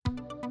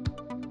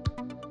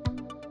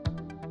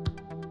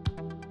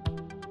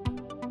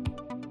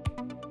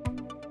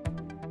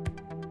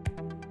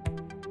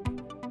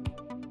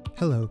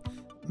Hello,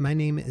 my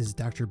name is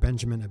Dr.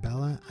 Benjamin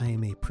Abella. I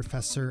am a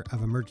professor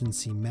of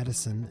emergency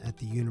medicine at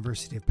the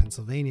University of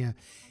Pennsylvania,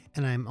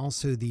 and I'm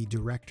also the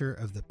director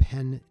of the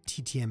Penn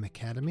TTM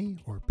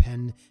Academy, or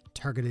Penn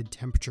Targeted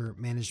Temperature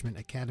Management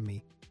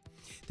Academy.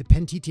 The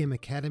Penn TTM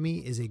Academy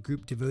is a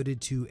group devoted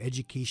to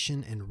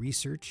education and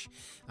research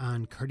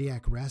on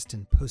cardiac arrest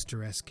and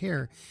post-arrest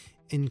care,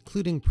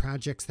 including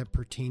projects that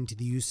pertain to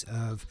the use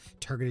of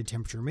targeted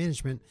temperature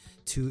management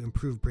to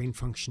improve brain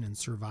function and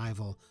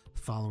survival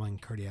following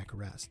cardiac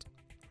arrest.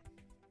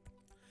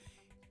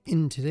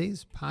 In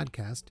today's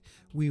podcast,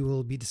 we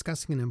will be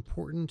discussing an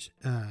important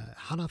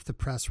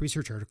hot-off-the-press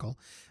research article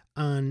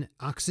on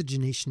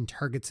oxygenation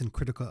targets in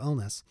critical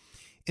illness,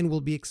 and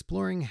we'll be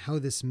exploring how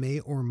this may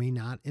or may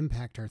not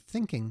impact our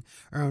thinking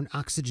around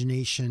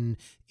oxygenation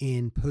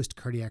in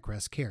post-cardiac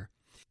arrest care.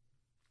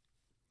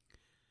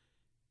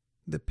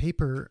 The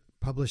paper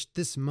published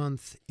this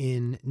month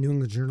in New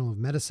England Journal of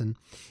Medicine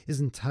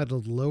is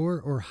entitled Lower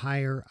or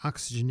Higher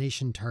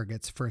Oxygenation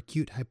Targets for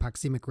Acute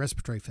Hypoxemic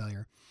Respiratory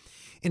Failure,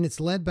 and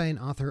it's led by an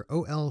author,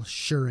 O.L.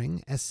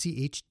 Schjoring,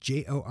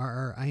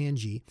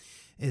 Schjoring,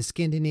 a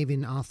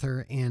Scandinavian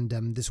author,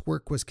 and this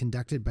work was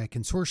conducted by a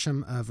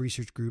consortium of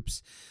research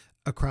groups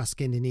across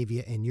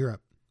Scandinavia and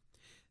Europe.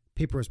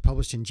 The paper was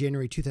published in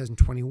January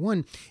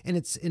 2021, and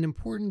it's an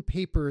important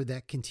paper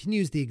that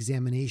continues the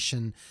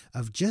examination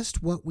of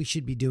just what we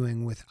should be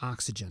doing with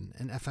oxygen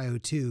and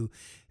FiO2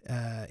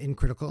 in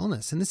critical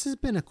illness. And this has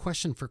been a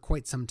question for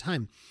quite some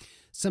time.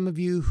 Some of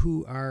you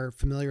who are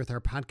familiar with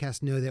our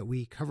podcast know that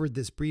we covered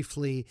this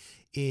briefly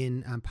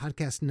in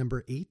podcast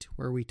number 8,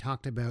 where we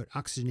talked about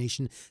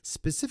oxygenation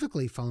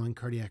specifically following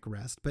cardiac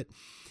arrest. But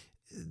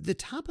the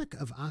topic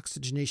of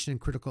oxygenation in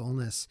critical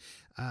illness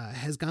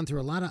has gone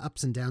through a lot of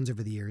ups and downs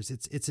over the years.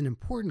 It's an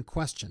important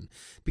question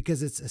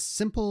because it's a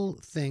simple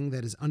thing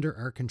that is under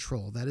our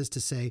control. That is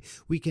to say,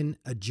 we can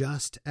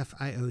adjust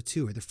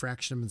FiO2, or the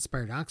fraction of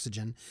inspired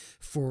oxygen,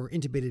 for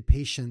intubated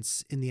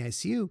patients in the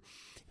ICU.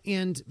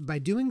 And by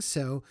doing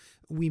so,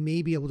 we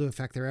may be able to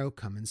affect their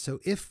outcome. And so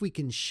if we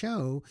can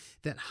show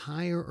that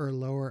higher or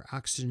lower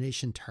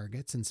oxygenation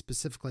targets, and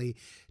specifically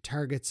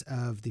targets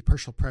of the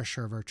partial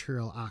pressure of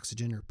arterial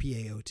oxygen, or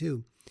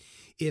PaO2,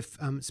 if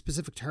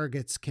specific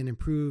targets can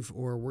improve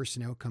or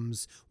worsen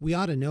outcomes, we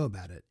ought to know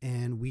about it,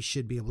 and we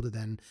should be able to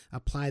then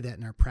apply that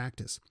in our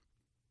practice.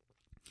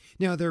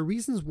 Now, there are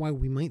reasons why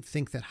we might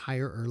think that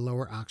higher or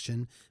lower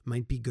oxygen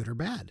might be good or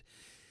bad.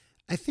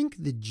 I think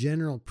the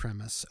general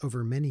premise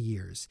over many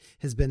years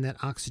has been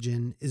that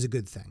oxygen is a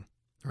good thing,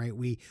 right?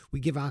 We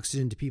give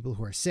oxygen to people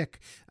who are sick.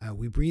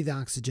 We breathe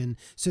oxygen.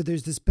 So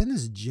there's been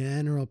this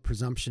general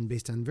presumption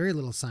based on very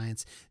little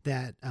science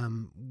that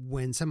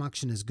when some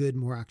oxygen is good,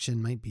 more oxygen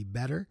might be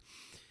better.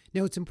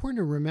 Now, it's important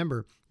to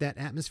remember that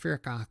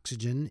atmospheric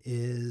oxygen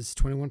is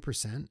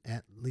 21%,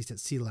 at least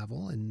at sea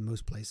level in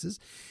most places.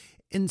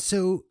 And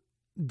so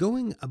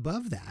going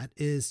above that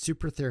is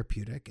super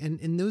therapeutic. And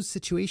in those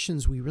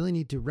situations, we really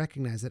need to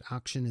recognize that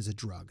oxygen is a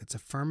drug. It's a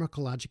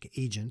pharmacologic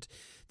agent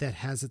that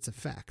has its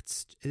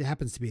effects. It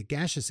happens to be a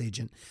gaseous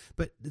agent,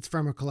 but it's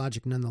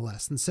pharmacologic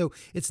nonetheless. And so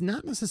it's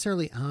not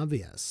necessarily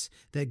obvious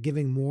that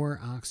giving more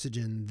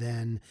oxygen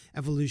than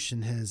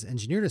evolution has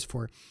engineered us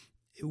for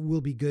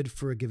will be good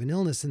for a given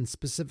illness, and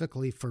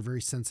specifically for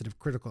very sensitive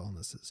critical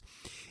illnesses.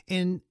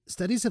 And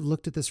studies have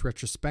looked at this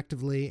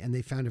retrospectively, and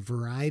they found a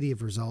variety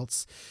of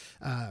results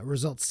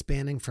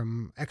spanning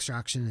from extra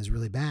oxygen is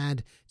really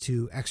bad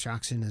to extra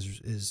oxygen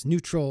is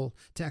neutral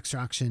to extra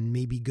oxygen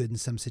may be good in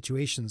some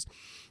situations.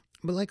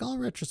 But like all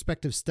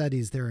retrospective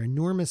studies, there are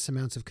enormous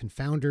amounts of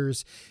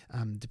confounders.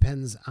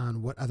 Depends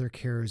on what other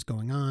care is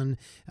going on.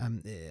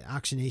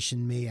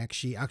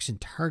 Oxygen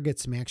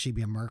targets may actually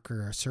be a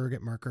marker, a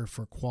surrogate marker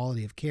for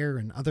quality of care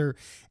and other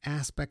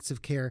aspects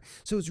of care.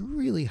 So it's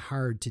really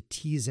hard to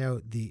tease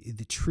out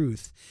the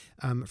truth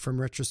from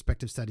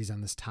retrospective studies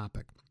on this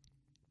topic.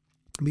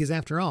 Because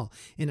after all,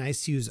 in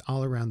ICUs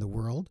all around the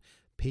world,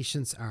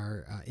 patients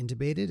are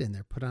intubated and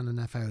they're put on an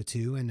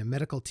FiO2, and a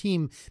medical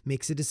team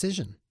makes a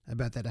decision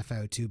about that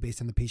FiO2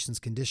 based on the patient's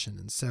condition.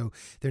 And so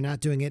they're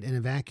not doing it in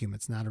a vacuum.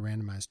 It's not a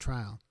randomized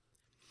trial.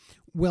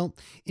 Well,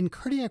 in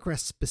cardiac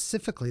arrest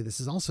specifically, this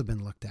has also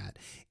been looked at,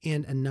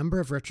 and a number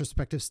of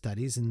retrospective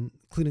studies,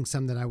 including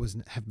some that I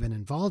have been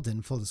involved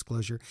in, full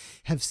disclosure,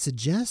 have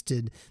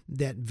suggested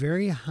that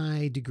very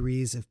high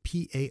degrees of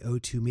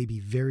PaO2 may be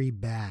very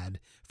bad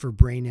for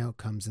brain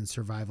outcomes and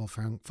survival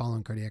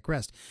following cardiac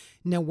arrest.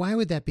 Now, why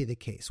would that be the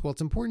case? Well,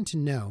 it's important to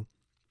know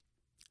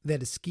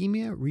that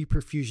ischemia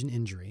reperfusion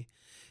injury,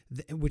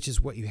 which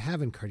is what you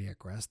have in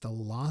cardiac arrest, the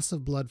loss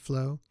of blood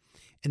flow,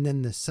 and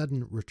then the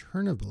sudden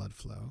return of blood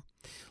flow,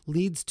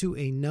 leads to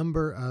a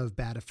number of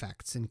bad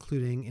effects,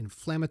 including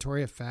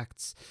inflammatory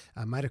effects,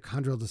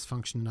 mitochondrial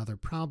dysfunction, and other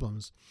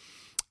problems.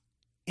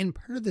 And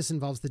part of this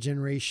involves the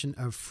generation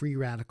of free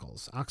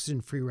radicals,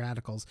 oxygen-free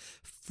radicals,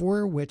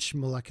 for which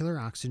molecular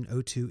oxygen,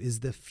 O2,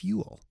 is the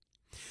fuel.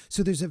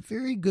 So there's a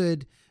very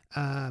good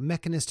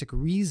mechanistic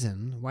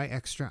reason why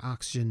extra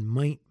oxygen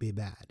might be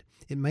bad.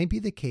 it might be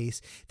the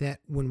case that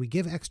when we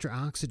give extra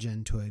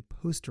oxygen to a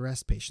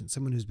post-arrest patient,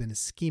 someone who's been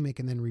ischemic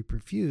and then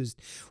reperfused,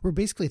 we're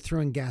basically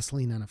throwing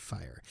gasoline on a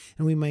fire.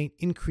 And we might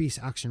increase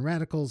oxygen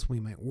radicals, we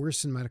might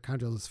worsen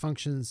mitochondrial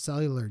dysfunction,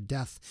 cellular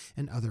death,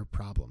 and other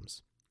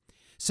problems.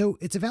 So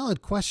it's a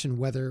valid question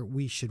whether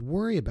we should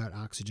worry about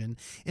oxygen,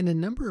 and a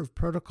number of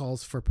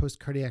protocols for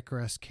post-cardiac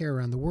arrest care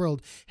around the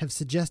world have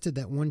suggested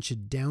that one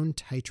should down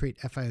titrate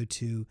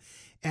FiO2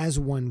 as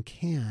one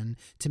can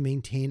to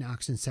maintain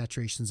oxygen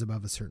saturations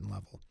above a certain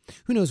level.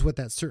 Who knows what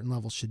that certain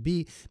level should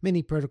be?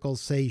 Many protocols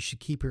say you should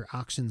keep your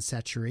oxygen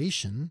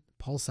saturation,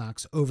 pulse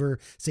ox, over,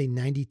 say,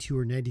 92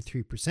 or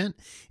 93%.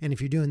 And if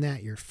you're doing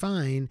that, you're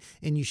fine,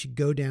 and you should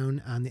go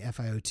down on the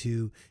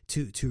FiO2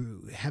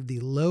 to have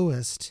the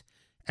lowest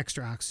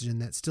extra oxygen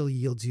that still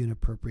yields you an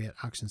appropriate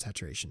oxygen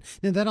saturation.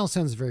 Now, that all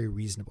sounds very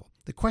reasonable.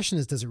 The question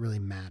is, does it really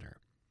matter?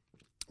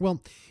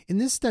 Well, in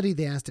this study,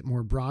 they asked it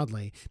more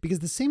broadly because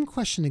the same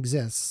question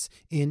exists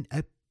in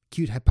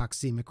acute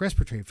hypoxemic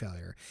respiratory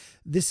failure.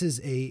 This is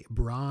a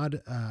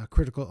broad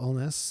critical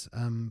illness,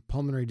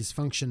 pulmonary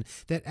dysfunction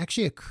that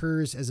actually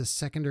occurs as a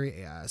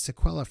secondary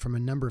sequela from a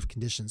number of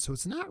conditions. So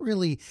it's not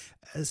really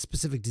a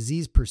specific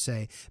disease per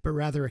se, but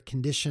rather a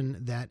condition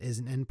that is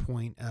an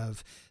endpoint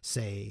of,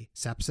 say,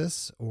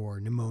 sepsis or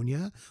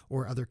pneumonia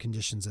or other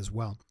conditions as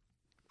well.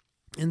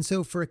 And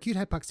so for acute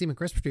hypoxemic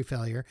respiratory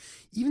failure,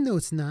 even though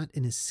it's not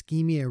an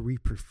ischemia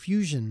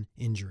reperfusion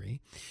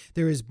injury,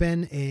 there has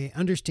been an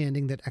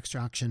understanding that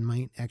extra oxygen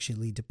might actually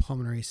lead to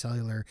pulmonary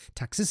cellular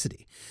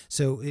toxicity.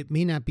 So it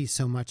may not be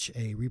so much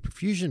a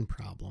reperfusion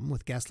problem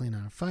with gasoline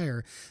on a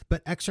fire,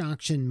 but extra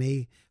oxygen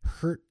may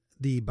hurt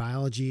the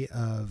biology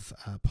of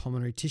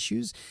pulmonary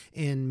tissues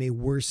and may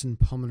worsen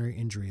pulmonary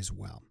injury as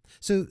well.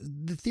 So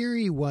the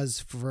theory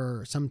was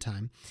for some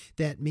time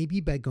that maybe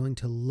by going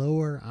to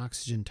lower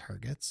oxygen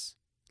targets,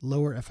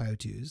 lower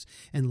FiO2s,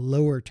 and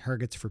lower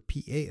targets for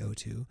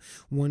PaO2,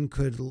 one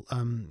could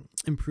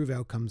improve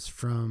outcomes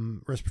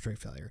from respiratory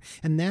failure.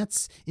 And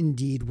that's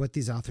indeed what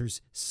these authors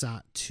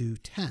sought to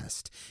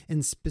test.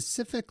 And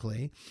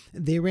specifically,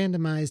 they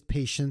randomized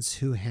patients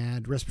who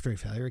had respiratory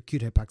failure,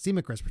 acute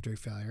hypoxemic respiratory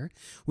failure,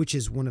 which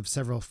is one of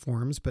several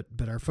forms, but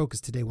our focus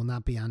today will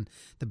not be on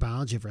the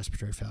biology of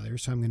respiratory failure,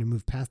 so I'm going to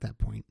move past that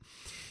point.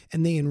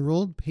 And they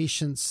enrolled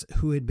patients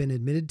who had been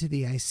admitted to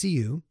the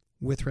ICU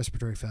with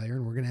respiratory failure,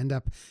 and we're going to end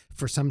up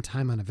for some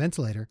time on a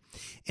ventilator.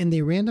 And they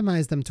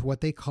randomized them to what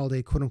they called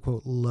a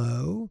quote-unquote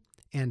low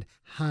and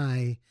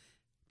high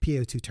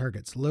PaO2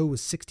 targets. Low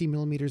was 60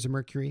 millimeters of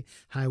mercury,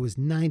 high was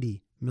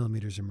 90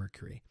 millimeters of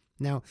mercury.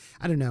 Now,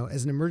 I don't know,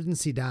 as an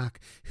emergency doc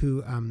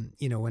who,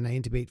 when I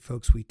intubate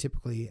folks, we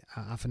typically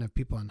often have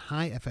people on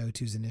high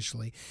FiO2s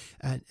initially.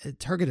 A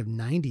target of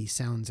 90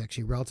 sounds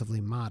actually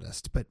relatively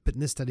modest, but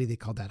in this study, they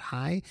called that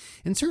high.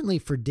 And certainly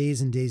for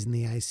days and days in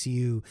the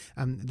ICU,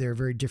 there are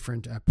very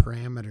different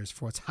parameters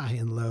for what's high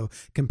and low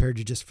compared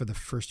to just for the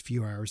first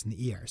few hours in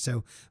the ER.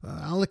 So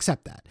I'll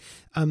accept that.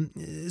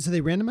 So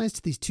they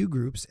randomized these two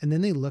groups, and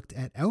then they looked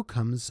at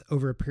outcomes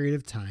over a period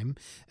of time.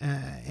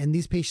 And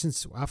these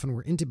patients often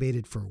were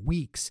intubated for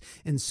weeks,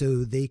 and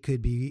so they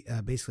could be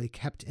basically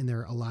kept in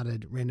their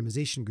allotted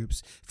randomization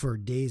groups for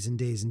days and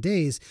days and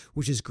days,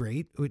 which is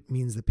great. It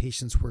means the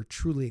patients were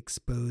truly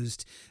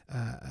exposed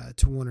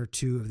to one or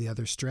two of the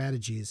other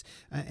strategies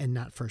and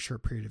not for a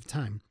short period of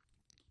time.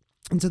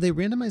 And so they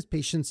randomized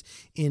patients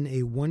in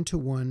a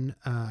 1-to-1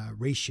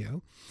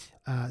 ratio.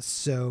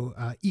 So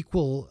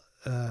equal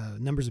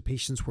numbers of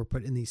patients were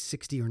put in these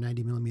 60 or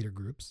 90 millimeter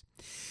groups.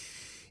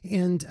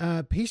 And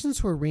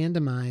patients were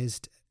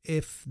randomized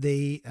if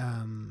they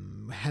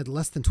had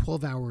less than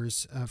 12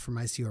 hours from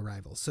ICU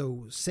arrival.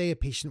 So say a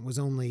patient was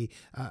only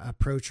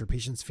approached, or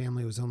patient's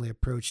family was only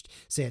approached,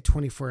 say at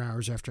 24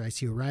 hours after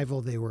ICU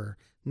arrival, they were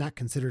not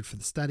considered for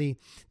the study.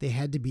 They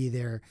had to be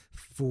there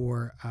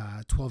for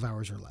 12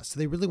 hours or less. So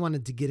they really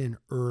wanted to get in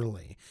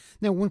early.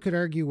 Now, one could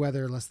argue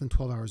whether less than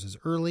 12 hours is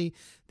early.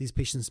 These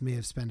patients may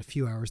have spent a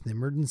few hours in the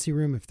emergency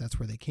room, if that's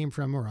where they came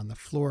from, or on the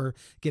floor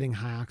getting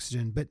high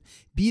oxygen. But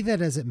be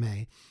that as it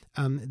may,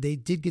 they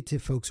did get to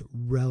folks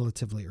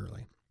relatively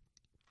early.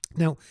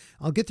 Now,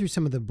 I'll get through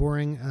some of the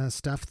boring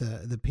stuff.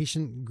 The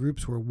patient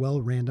groups were well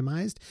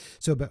randomized.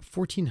 So about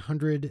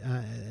 1,400,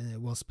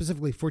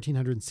 specifically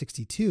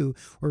 1,462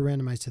 were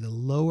randomized to the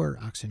lower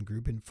oxygen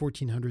group and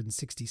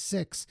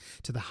 1,466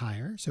 to the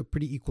higher, so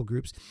pretty equal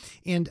groups.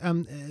 And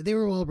they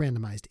were well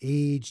randomized.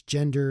 Age,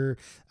 gender,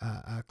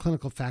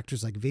 clinical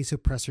factors like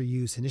vasopressor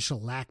use,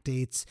 initial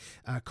lactates,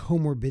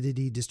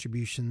 comorbidity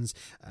distributions.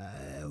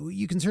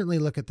 You can certainly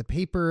look at the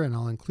paper, and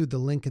I'll include the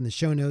link in the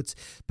show notes,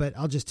 but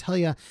I'll just tell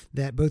you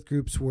that both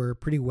groups were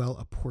pretty well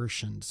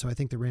apportioned. So I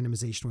think the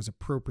randomization was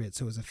appropriate.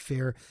 So it was a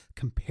fair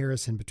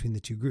comparison between the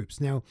two groups.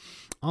 Now,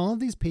 all of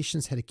these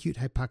patients had acute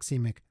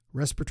hypoxemic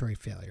respiratory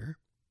failure.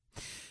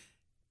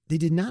 They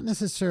did not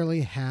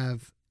necessarily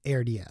have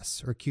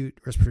ARDS, or acute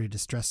respiratory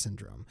distress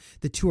syndrome.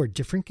 The two are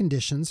different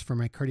conditions for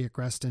my cardiac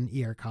arrest and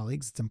ER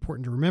colleagues. It's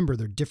important to remember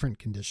they're different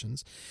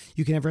conditions.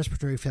 You can have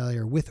respiratory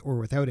failure with or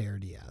without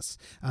ARDS.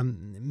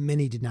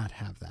 Many did not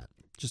have that.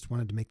 Just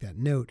wanted to make that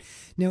note.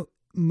 Now,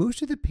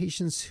 most of the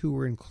patients who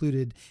were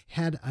included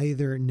had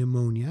either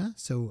pneumonia,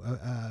 so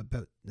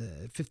about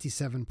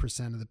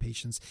 57% of the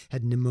patients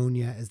had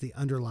pneumonia as the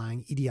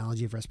underlying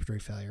etiology of respiratory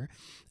failure.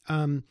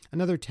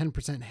 Another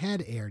 10%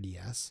 had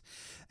ARDS.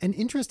 And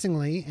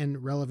interestingly,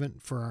 and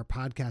relevant for our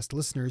podcast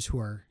listeners who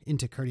are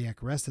into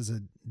cardiac arrest as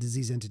a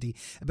disease entity,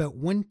 about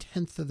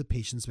 1/10 of the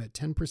patients, about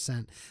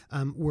 10%,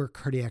 were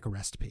cardiac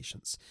arrest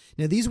patients.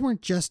 Now, these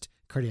weren't just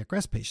cardiac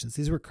arrest patients.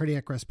 These were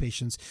cardiac arrest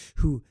patients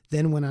who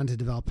then went on to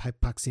develop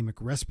hypoxemic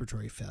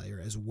respiratory failure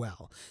as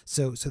well.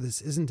 So this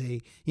isn't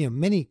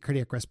many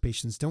cardiac arrest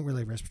patients don't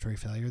really have respiratory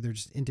failure. They're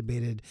just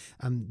intubated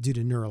due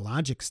to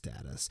neurologic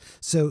status.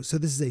 So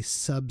this is a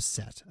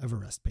subset of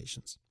arrest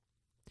patients.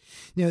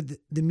 Now,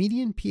 the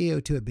median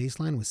PaO2 at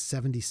baseline was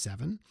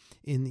 77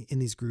 in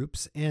these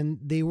groups, and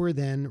they were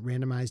then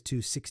randomized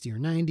to 60 or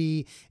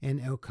 90, and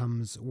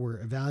outcomes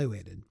were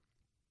evaluated.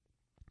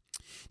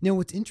 Now,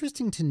 what's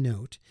interesting to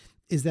note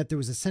is that there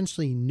was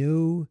essentially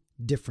no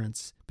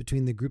difference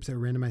between the groups that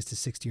were randomized to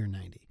 60 or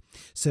 90.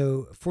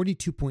 So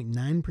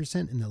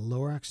 42.9% in the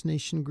lower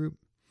oxygenation group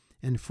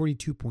and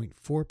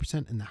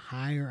 42.4% in the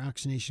higher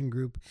oxygenation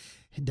group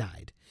had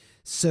died.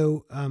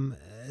 So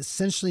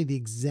essentially the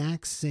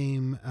exact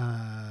same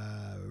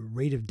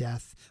rate of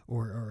death,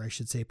 or I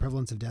should say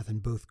prevalence of death in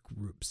both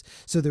groups.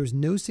 So there was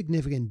no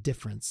significant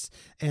difference.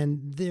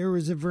 And there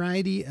was a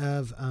variety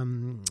of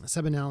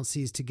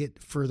sub-analyses to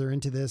get further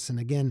into this. And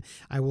again,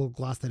 I will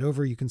gloss that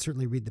over. You can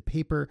certainly read the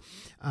paper.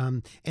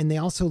 And they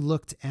also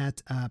looked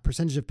at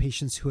percentage of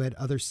patients who had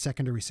other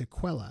secondary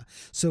sequelae.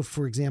 So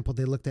for example,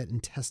 they looked at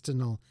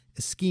intestinal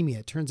ischemia.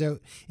 It turns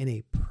out in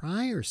a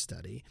prior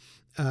study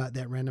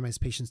that randomized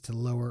patients to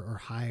lower or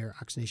higher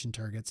oxygenation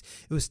targets,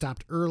 it was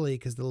stopped early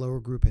because the lower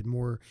group had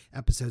more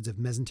episodes of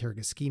mesenteric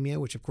ischemia,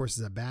 which of course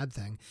is a bad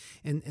thing.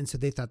 And so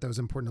they thought that was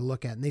important to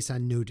look at, and they saw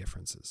no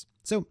differences.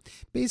 So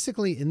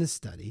basically in this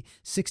study,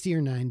 60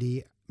 or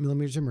 90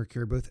 millimeters of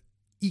mercury are both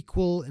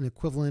equal and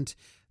equivalent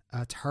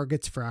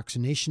targets for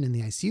oxygenation in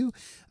the ICU,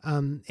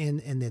 and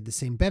they had the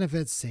same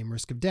benefits, same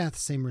risk of death,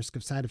 same risk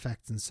of side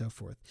effects, and so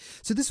forth.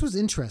 So this was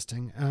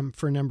interesting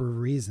for a number of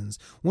reasons,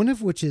 one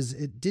of which is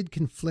it did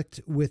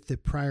conflict with the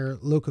prior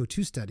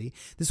LOCO-2 study.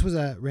 This was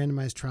a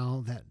randomized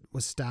trial that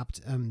was stopped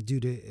due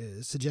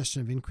to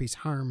suggestion of increased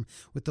harm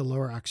with the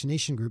lower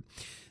oxygenation group.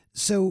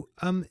 So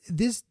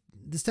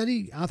the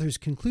study authors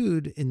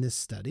conclude in this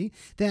study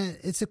that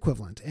it's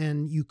equivalent,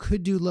 and you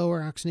could do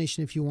lower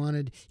oxygenation if you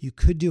wanted, you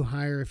could do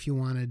higher if you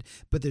wanted,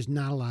 but there's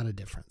not a lot of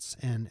difference,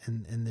 and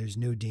there's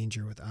no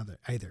danger with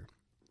either.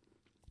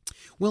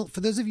 Well,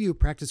 for those of you who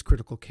practice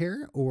critical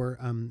care or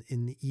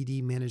in the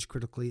ED manage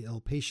critically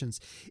ill patients,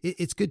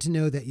 it's good to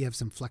know that you have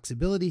some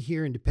flexibility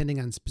here, and depending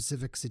on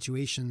specific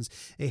situations,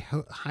 a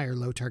high or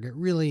low target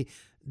really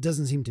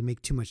doesn't seem to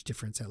make too much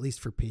difference, at least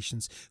for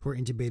patients who are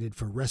intubated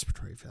for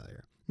respiratory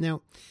failure.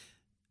 Now,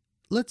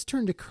 let's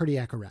turn to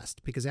cardiac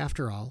arrest, because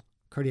after all,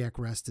 cardiac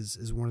arrest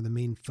is one of the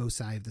main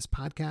foci of this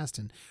podcast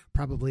and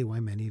probably why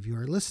many of you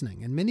are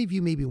listening. And many of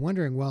you may be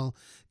wondering, well,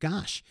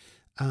 gosh,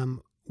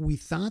 we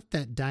thought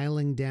that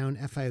dialing down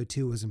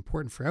FiO2 was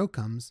important for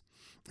outcomes,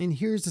 and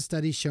here's a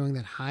study showing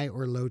that high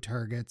or low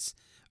targets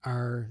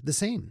are the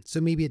same, so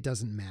maybe it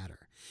doesn't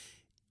matter.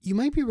 You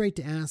might be right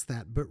to ask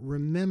that, but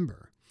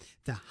remember,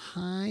 the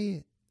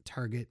high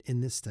target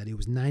in this study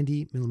was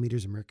 90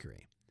 millimeters of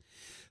mercury.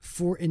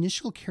 For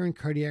initial care and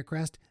cardiac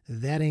arrest,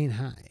 that ain't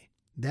high.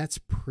 That's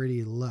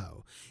pretty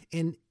low.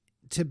 And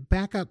to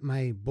back up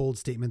my bold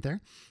statement there,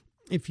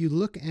 if you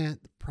look at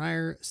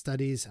prior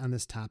studies on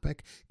this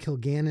topic,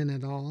 Kilgannon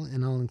et al.,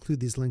 and I'll include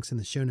these links in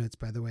the show notes,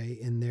 by the way,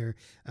 in their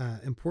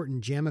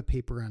important JAMA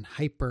paper on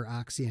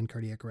hyperoxia and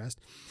cardiac arrest,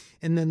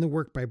 and then the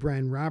work by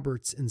Brian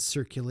Roberts in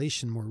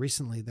Circulation more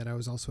recently that I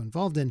was also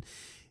involved in,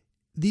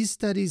 these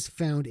studies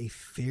found a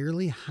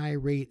fairly high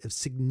rate of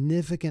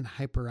significant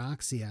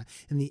hyperoxia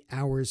in the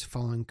hours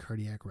following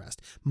cardiac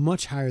arrest,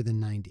 much higher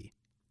than 90.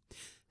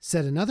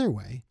 Said another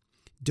way,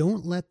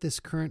 don't let this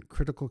current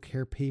critical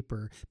care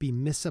paper be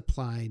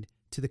misapplied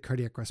to the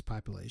cardiac arrest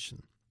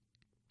population.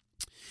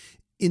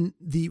 In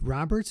the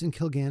Roberts and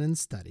Kilgannon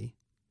study,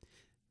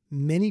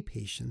 many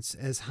patients,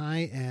 as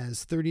high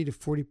as 30 to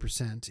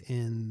 40%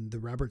 in the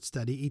Roberts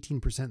study,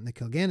 18% in the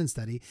Kilgannon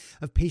study,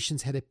 of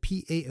patients had a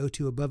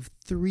PaO2 above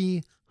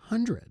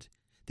 300.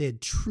 They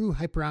had true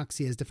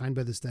hyperoxia as defined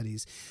by the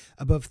studies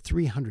above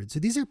 300. So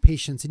these are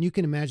patients, and you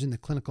can imagine the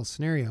clinical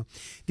scenario.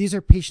 These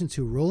are patients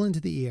who roll into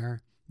the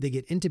ER, they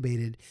get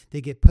intubated, they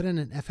get put on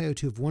an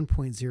FiO2 of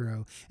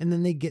 1.0, and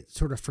then they get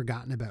sort of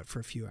forgotten about for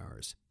a few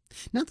hours.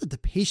 Not that the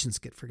patients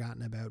get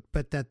forgotten about,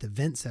 but that the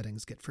vent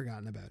settings get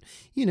forgotten about.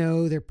 You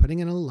know, they're putting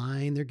in a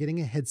line, they're getting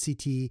a head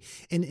CT,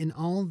 and in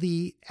all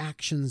the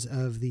actions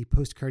of the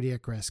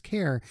post-cardiac arrest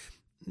care,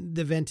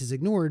 the vent is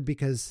ignored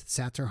because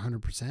SATs are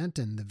 100%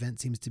 and the vent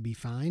seems to be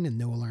fine and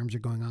no alarms are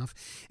going off.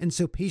 And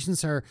so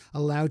patients are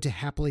allowed to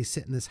happily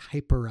sit in this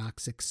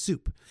hyperoxic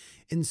soup.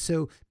 And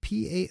so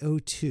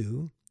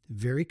PaO2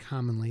 very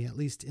commonly, at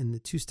least in the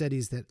two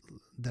studies that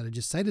I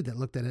just cited that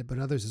looked at it, but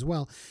others as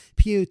well,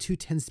 PaO2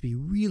 tends to be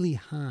really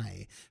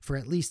high for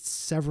at least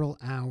several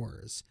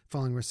hours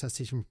following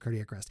resuscitation from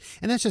cardiac arrest.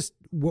 And that's just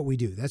what we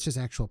do. That's just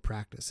actual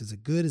practice. Is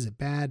it good? Is it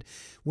bad?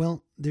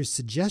 Well, there's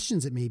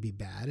suggestions it may be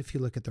bad if you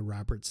look at the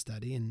Roberts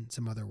study and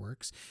some other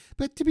works.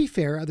 But to be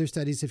fair, other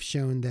studies have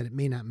shown that it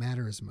may not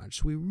matter as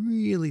much. We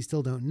really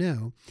still don't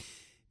know,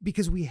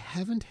 because we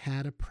haven't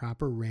had a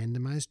proper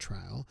randomized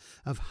trial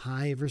of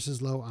high versus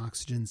low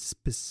oxygen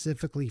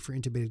specifically for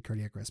intubated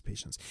cardiac arrest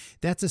patients.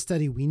 That's a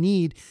study we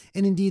need.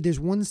 And indeed, there's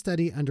one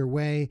study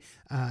underway.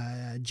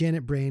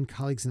 Janet Bray and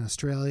colleagues in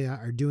Australia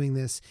are doing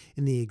this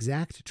in the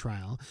EXACT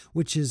trial,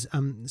 which is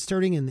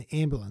starting in the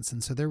ambulance.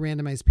 And so they're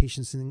randomized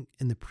patients in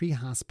the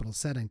pre-hospital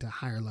setting to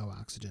high or low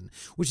oxygen,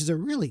 which is a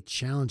really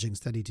challenging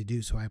study to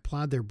do. So I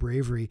applaud their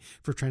bravery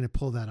for trying to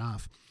pull that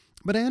off.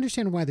 But I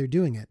understand why they're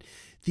doing it.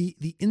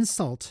 The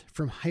insult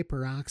from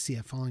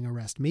hyperoxia following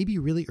arrest may be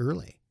really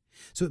early.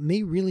 So it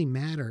may really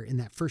matter in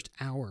that first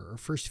hour or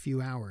first few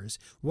hours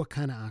what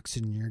kind of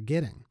oxygen you're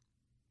getting.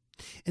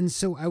 And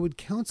so I would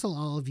counsel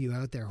all of you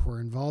out there who are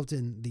involved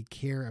in the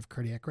care of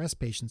cardiac arrest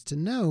patients to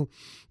know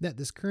that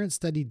this current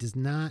study does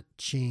not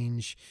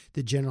change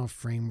the general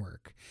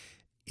framework.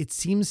 It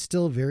seems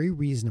still very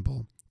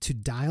reasonable to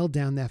dial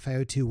down the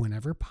FiO2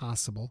 whenever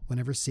possible,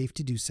 whenever safe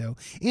to do so,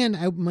 and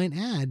I might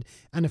add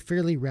on a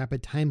fairly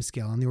rapid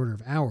timescale on the order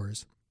of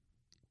hours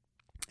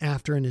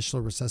after initial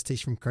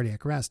resuscitation from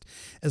cardiac arrest,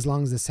 as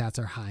long as the SATs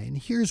are high. And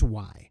here's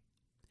why.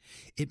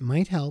 It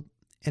might help,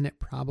 and it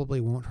probably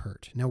won't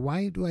hurt. Now,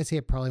 why do I say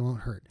it probably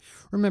won't hurt?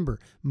 Remember,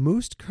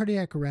 most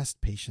cardiac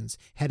arrest patients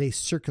had a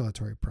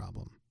circulatory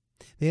problem.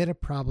 They had a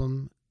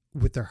problem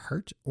with their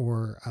heart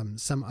or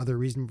some other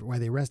reason why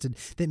they arrested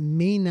that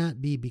may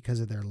not be because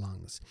of their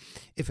lungs.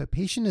 If a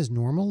patient has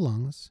normal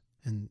lungs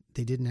and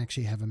they didn't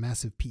actually have a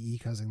massive PE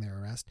causing their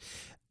arrest,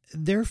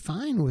 they're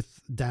fine with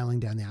dialing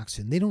down the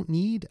oxygen. They don't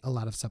need a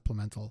lot of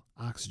supplemental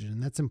oxygen,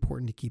 and that's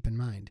important to keep in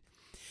mind.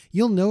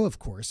 You'll know, of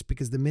course,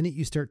 because the minute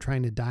you start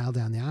trying to dial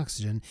down the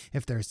oxygen,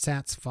 if their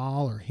SATs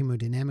fall or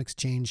hemodynamics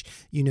change,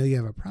 you know you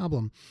have a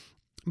problem.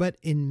 But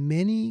in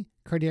many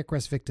cardiac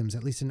arrest victims,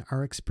 at least in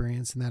our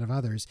experience and that of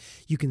others,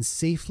 you can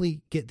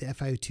safely get the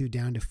FiO2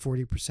 down to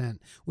 40%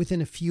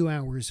 within a few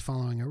hours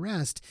following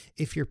arrest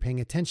if you're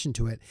paying attention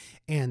to it,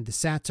 and the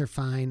SATs are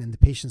fine and the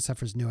patient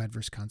suffers no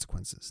adverse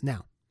consequences.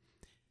 Now,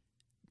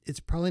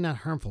 it's probably not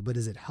harmful, but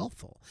is it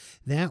helpful?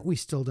 That we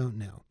still don't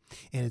know.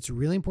 And it's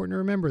really important to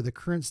remember the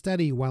current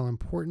study, while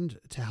important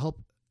to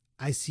help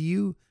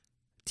ICU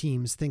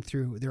teams think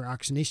through their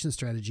oxygenation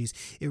strategies,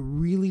 it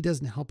really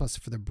doesn't help us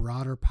for the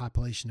broader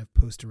population of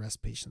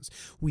post-arrest patients.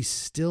 We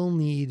still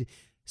need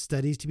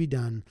studies to be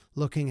done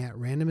looking at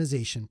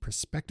randomization,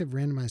 prospective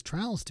randomized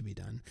trials to be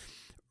done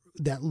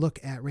that look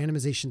at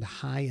randomization to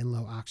high and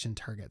low oxygen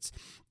targets.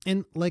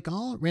 And like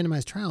all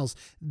randomized trials,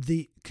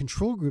 the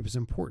control group is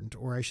important,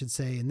 or I should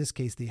say, in this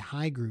case, the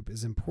high group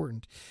is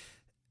important.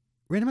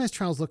 Randomized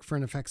trials look for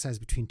an effect size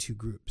between two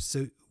groups.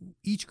 So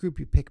each group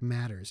you pick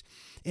matters.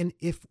 And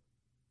if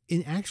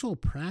in actual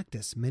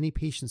practice, many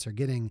patients are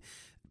getting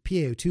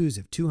PaO2s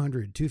of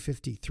 200,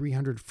 250,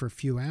 300 for a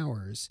few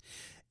hours,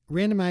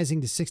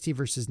 randomizing to 60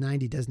 versus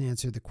 90 doesn't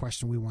answer the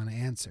question we want to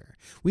answer.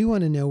 We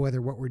want to know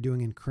whether what we're doing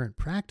in current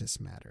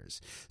practice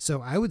matters.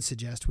 So I would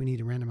suggest we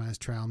need a randomized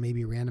trial,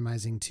 maybe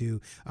randomizing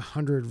to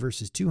 100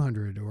 versus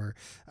 200 or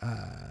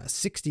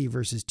 60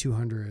 versus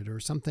 200 or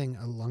something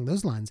along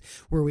those lines,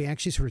 where we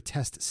actually sort of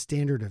test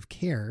standard of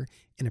care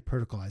in a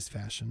protocolized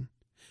fashion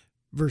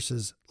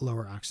versus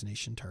lower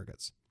oxygenation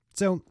targets.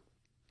 So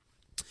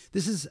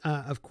this is,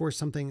 of course,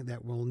 something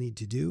that we'll need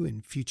to do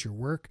in future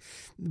work,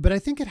 but I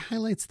think it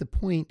highlights the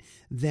point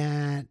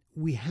that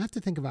we have to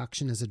think of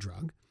oxygen as a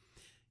drug.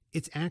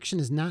 Its action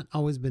is not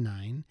always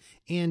benign,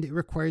 and it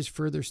requires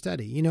further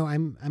study. You know,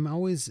 I'm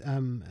always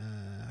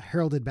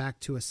heralded back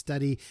to a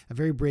study, a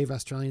very brave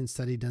Australian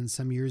study done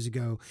some years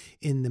ago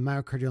in the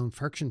myocardial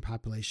infarction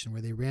population,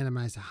 where they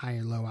randomized a high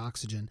or low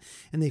oxygen,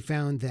 and they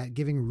found that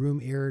giving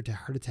room air to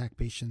heart attack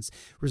patients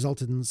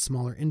resulted in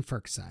smaller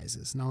infarct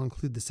sizes. And I'll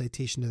include the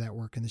citation to that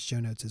work in the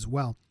show notes as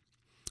well.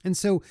 And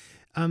so,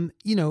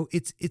 you know,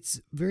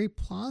 it's very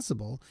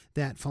plausible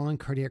that following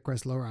cardiac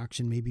arrest, lower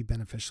oxygen may be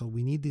beneficial.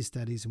 We need these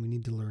studies and we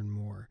need to learn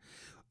more.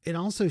 It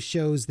also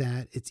shows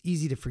that it's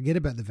easy to forget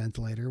about the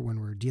ventilator when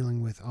we're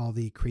dealing with all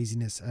the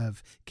craziness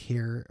of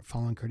care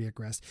following cardiac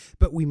arrest,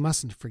 but we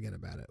mustn't forget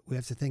about it. We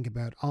have to think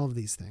about all of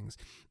these things.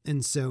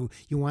 And so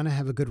you want to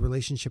have a good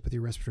relationship with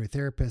your respiratory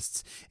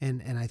therapists.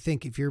 And I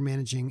think if you're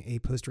managing a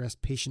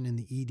post-arrest patient in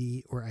the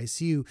ED or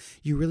ICU,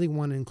 you really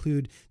want to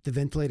include the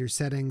ventilator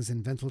settings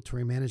and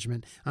ventilatory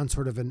management on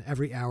sort of an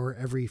every hour,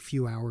 every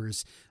few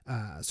hours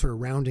sort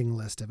of rounding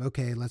list of,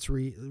 okay, let's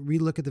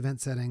re-look at the vent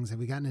settings. Have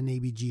we gotten an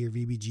ABG or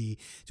VBG?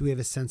 Do we have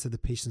a sense of the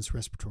patient's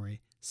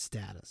respiratory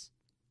status?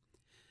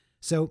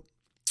 So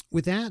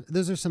with that,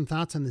 those are some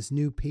thoughts on this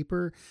new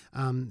paper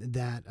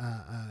that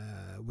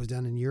was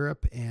done in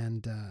Europe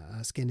and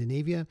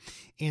Scandinavia.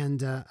 And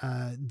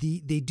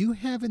they do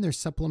have in their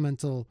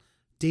supplemental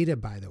data,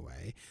 by the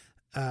way,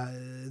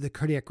 the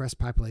cardiac arrest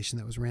population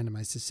that was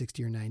randomized to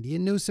 60 or 90.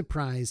 And no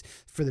surprise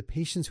for the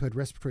patients who had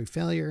respiratory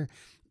failure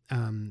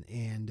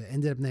and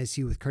ended up in the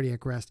ICU with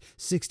cardiac arrest,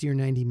 60 or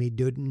 90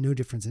 made no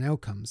difference in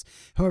outcomes.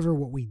 However,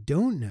 what we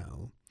don't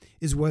know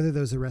is whether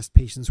those arrest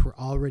patients were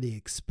already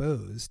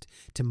exposed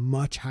to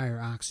much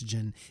higher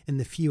oxygen in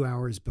the few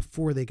hours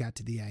before they got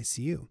to the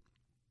ICU.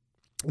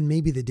 And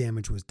maybe the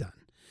damage was done.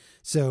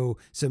 So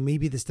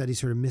maybe the study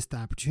sort of missed the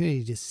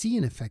opportunity to see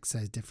an effect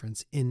size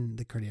difference in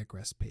the cardiac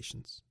arrest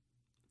patients.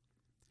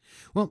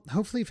 Well,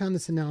 hopefully you found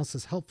this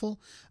analysis helpful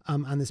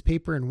on this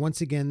paper. And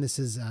once again, this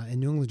is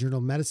in New England Journal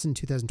of Medicine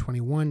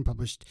 2021,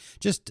 published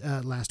just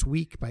last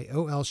week by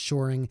O.L.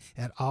 Shoring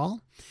et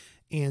al.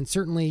 And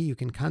certainly you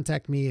can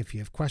contact me if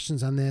you have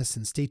questions on this,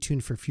 and stay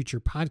tuned for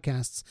future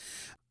podcasts.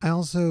 I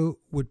also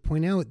would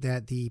point out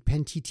that the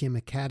Penn TTM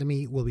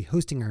Academy will be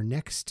hosting our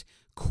next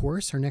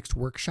course, our next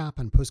workshop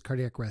on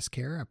post-cardiac arrest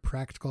care, a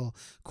practical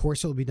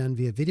course that will be done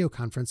via video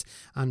conference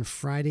on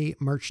Friday,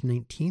 March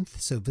 19th.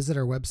 So visit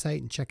our website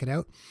and check it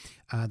out.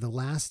 The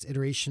last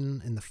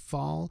iteration in the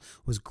fall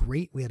was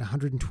great. We had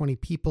 120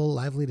 people,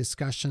 lively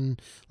discussion,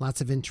 lots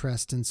of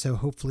interest. And so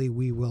hopefully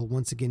we will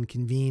once again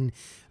convene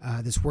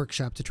this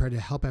workshop to try to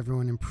help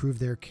everyone improve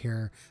their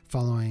care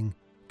following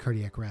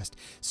cardiac arrest.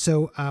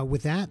 So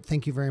with that,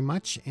 thank you very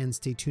much, and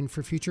stay tuned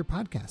for future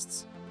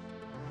podcasts.